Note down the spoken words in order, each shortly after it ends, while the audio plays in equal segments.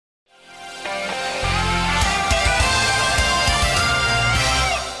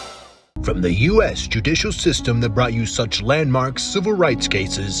From the U.S. judicial system that brought you such landmark civil rights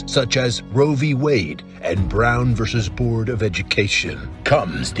cases such as Roe v. Wade and Brown versus Board of Education,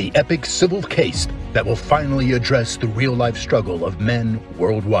 comes the epic civil case that will finally address the real-life struggle of men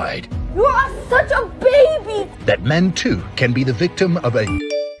worldwide. You are such a baby! That men, too, can be the victim of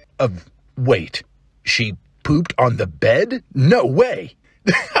wait, she pooped on the bed? No way!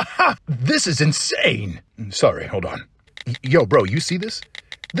 This is insane! Sorry, hold on. Yo, bro, you see this?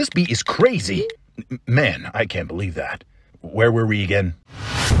 This beat is crazy. Man, I can't believe that. Where were we again?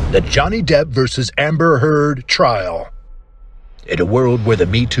 The Johnny Depp versus Amber Heard trial. In a world where the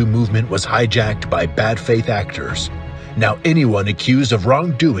Me Too movement was hijacked by bad faith actors, now anyone accused of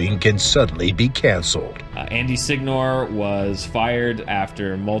wrongdoing can suddenly be canceled. Andy Signor was fired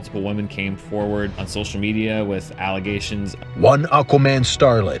after multiple women came forward on social media with allegations. One Aquaman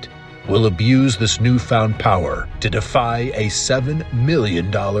starlet will abuse this newfound power to defy a $7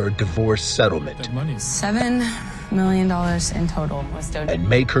 million divorce settlement. $7 million in total was donated. And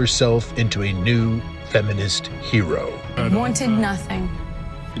make herself into a new feminist hero. Wanted nothing.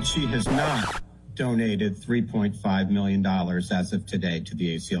 She has not donated $3.5 million as of today to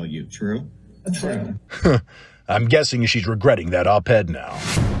the ACLU. True? True. I'm guessing she's regretting that op-ed now.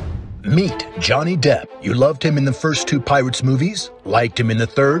 Meet Johnny Depp. You loved him in the first 2 Pirates movies, liked him in the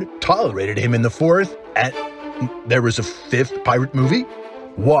 3rd, tolerated him in the 4th, and there was a 5th pirate movie?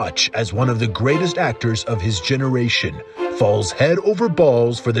 Watch as one of the greatest actors of his generation falls head over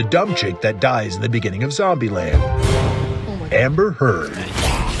balls for the dumb chick that dies in the beginning of Zombieland. Amber Heard,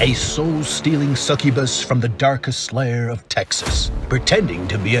 a soul-stealing succubus from the darkest lair of Texas, pretending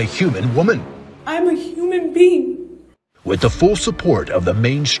to be a human woman. I'm a human being. With the full support of the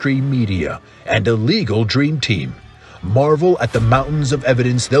mainstream media and a legal dream team, marvel at the mountains of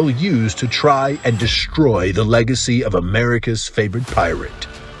evidence they'll use to try and destroy the legacy of America's favorite pirate.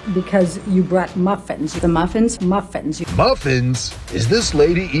 Because you brought muffins. The muffins? Muffins. Muffins? Is this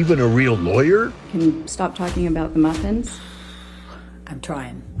lady even a real lawyer? Can you stop talking about the muffins? I'm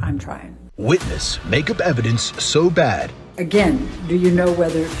trying. Witness makeup evidence so bad. Again, do you know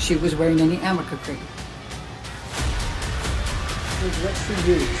whether she was wearing any amica cream? What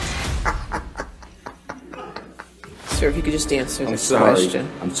she used. Sir, if you could just answer this question.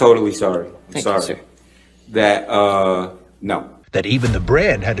 I'm totally sorry. Thank you, sir. That, no. That even the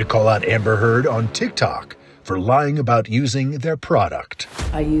brand had to call out Amber Heard on TikTok for lying about using their product.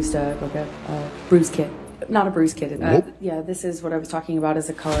 I used a bruise kit. Not a bruise kit. Yeah, this is what I was talking about as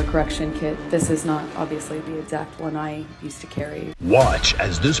a color correction kit. This is not obviously the exact one I used to carry. Watch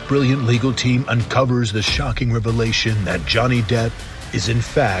as this brilliant legal team uncovers the shocking revelation that Johnny Depp is in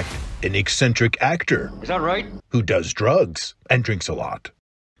fact an eccentric actor. Is that right? Who does drugs and drinks a lot.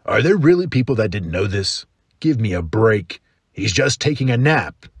 Are there really people that didn't know this? Give me a break. He's just taking a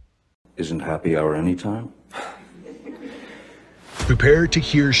nap. Isn't happy hour anytime? Prepare to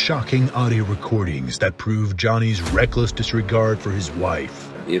hear shocking audio recordings that prove Johnny's reckless disregard for his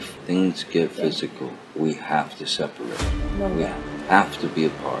wife. If things get physical, we have to separate. We have to be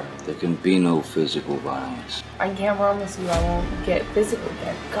apart. There can be no physical violence. I can't promise you I won't get physical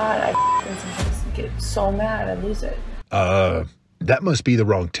again. God, I sometimes get so mad I lose it. That must be the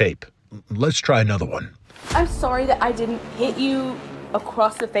wrong tape. Let's try another one. I'm sorry that I didn't hit you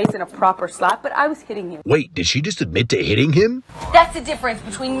across the face in a proper slap, but I was hitting you. Wait, did she just admit to hitting him? That's the difference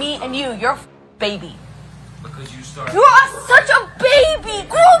between me and you. You're a baby. Because you started. You are such a baby.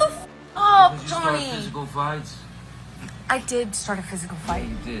 Grow the up, Johnny. Physical fights. I did start a physical fight.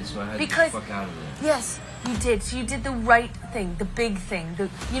 You did, so I had Because to get the fuck out of there. Yes, you did. So you did the right thing, the big thing.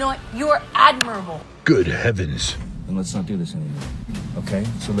 You know what? You are admirable. Good heavens. Then let's not do this anymore. Okay?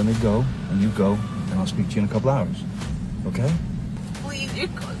 So let me go, and you go, and I'll speak to you in a couple hours. Okay? Please, you're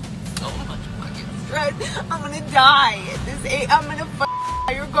causing so much fucking stress. I'm gonna die at this age. I'm gonna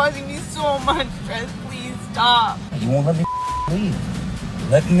die. You're causing me so much stress. Please stop. You won't let me leave.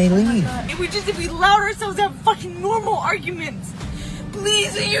 Let me leave. If we allowed ourselves to have fucking normal arguments.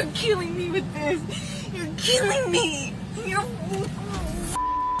 Please, you're killing me with this. You're killing me. You're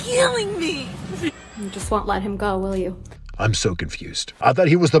killing me. You just won't let him go, will you? I'm so confused. I thought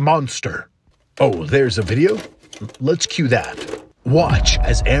he was the monster. Oh, there's a video? Let's cue that. Watch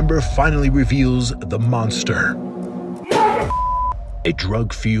as Amber finally reveals the monster. A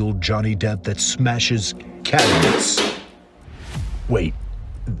drug-fueled Johnny Depp that smashes cabinets. Wait,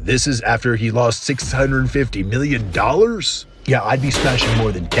 this is after he lost $650 million? Yeah, I'd be smashing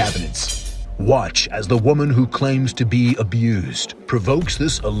more than cabinets. Watch as the woman who claims to be abused provokes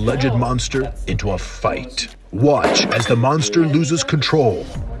this alleged monster into a fight. Watch as the monster loses control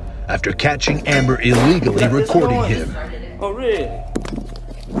after catching Amber illegally recording him. Oh, really?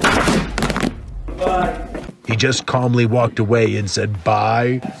 Bye. He just calmly walked away and said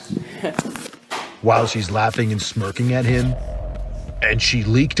bye while she's laughing and smirking at him. And she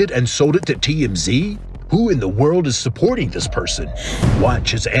leaked it and sold it to TMZ? Who in the world is supporting this person?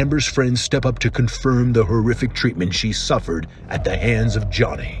 Watch as Amber's friends step up to confirm the horrific treatment she suffered at the hands of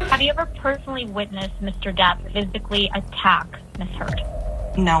Johnny. Have you ever personally witnessed Mr. Depp physically attack Miss Heard?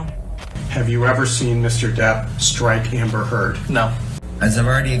 No. Have you ever seen Mr. Depp strike Amber Heard? No. As I've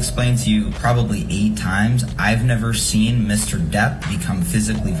already explained to you probably 8 times, I've never seen Mr. Depp become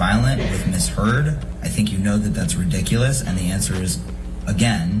physically violent with Miss Heard. I think you know that that's ridiculous, and the answer is,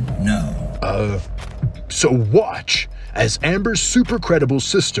 again, no. So watch as Amber's super credible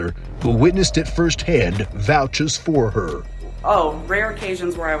sister, who witnessed it firsthand, vouches for her. Oh, rare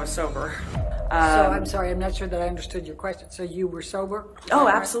occasions where I was sober. So I'm sorry, I'm not sure that I understood your question. So you were sober? Oh,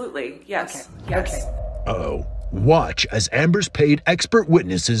 absolutely. Yes. Okay. Yes. Uh-oh. Watch as Amber's paid expert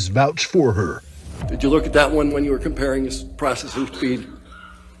witnesses vouch for her. Did you look at that one when you were comparing his processing speed?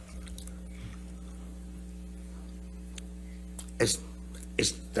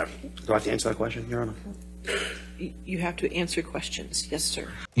 Do I have to answer that question, Your Honor? You have to answer questions. Yes, sir.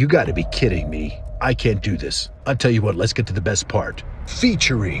 You gotta be kidding me. I can't do this. I'll tell you what, let's get to the best part.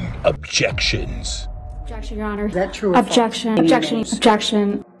 Featuring objections. Objection, Your Honor. Is that true? Objection. Objection.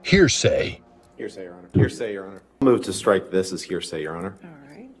 Objection. Hearsay. Hearsay, Your Honor. Hearsay, Your Honor. Move to strike this as hearsay, Your Honor.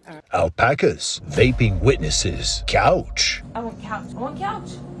 Alpacas. Vaping witnesses. Couch. I want couch. I want couch.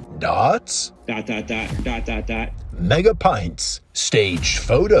 Dots. ... Mega pints. Staged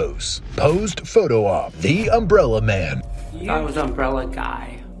photos. Posed photo op. The Umbrella Man. I was Umbrella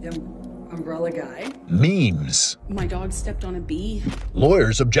Guy. Umbrella Guy. Memes. My dog stepped on a bee.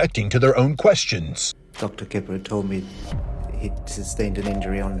 Lawyers objecting to their own questions. Dr. Kipper told me he sustained an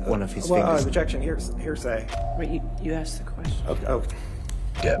injury on one of his fingers. Objection, hearsay. Wait, you asked the question. Okay.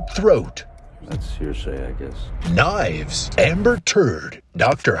 Depp throat. That's hearsay, I guess. Knives. Amber Turd.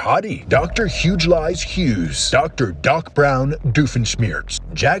 Dr. Hottie. Dr. Huge Lies Hughes. Dr. Doc Brown Doofenshmirtz.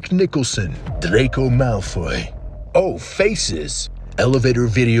 Jack Nicholson. Draco Malfoy. Oh, faces. Elevator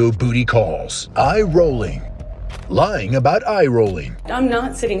video booty calls. Eye rolling. Lying about eye rolling. I'm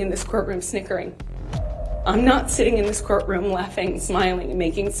not sitting in this courtroom snickering. I'm not sitting in this courtroom laughing, smiling, and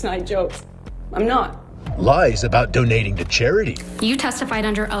making snide jokes. I'm not. Lies about donating to charity. You testified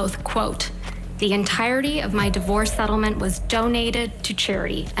under oath, quote, "The entirety of my divorce settlement was donated to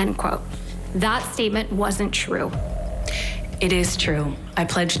charity," end quote. That statement wasn't true. It is true. I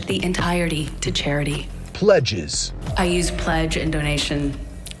pledged the entirety to charity. Pledges. I use pledge and donation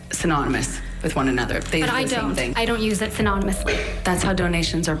synonymous with one another. They But do I the same don't. thing. I don't use it synonymously. That's how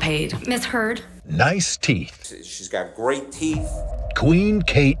donations are paid. Miss Heard. Nice teeth. She's got great teeth. Queen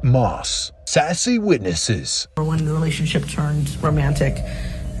Kate Moss. Sassy witnesses. Or when the relationship turns romantic.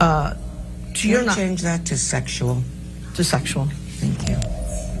 You're not change that to sexual. To sexual. Thank you.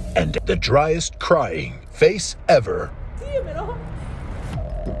 And the driest crying face ever.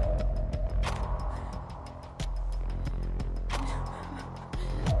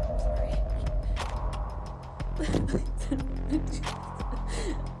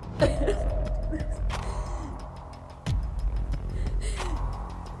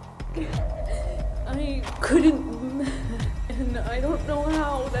 I couldn't, and I don't know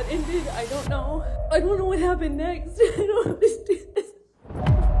how that ended. I don't know. I don't know what happened next. I don't understand.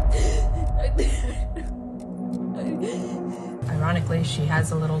 Ironically, she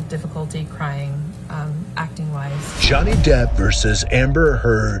has a little difficulty crying, acting-wise. Johnny Depp versus Amber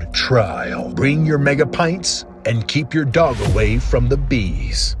Heard trial. Bring your mega pints and keep your dog away from the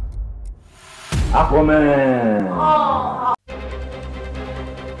bees. Aquaman! Oh.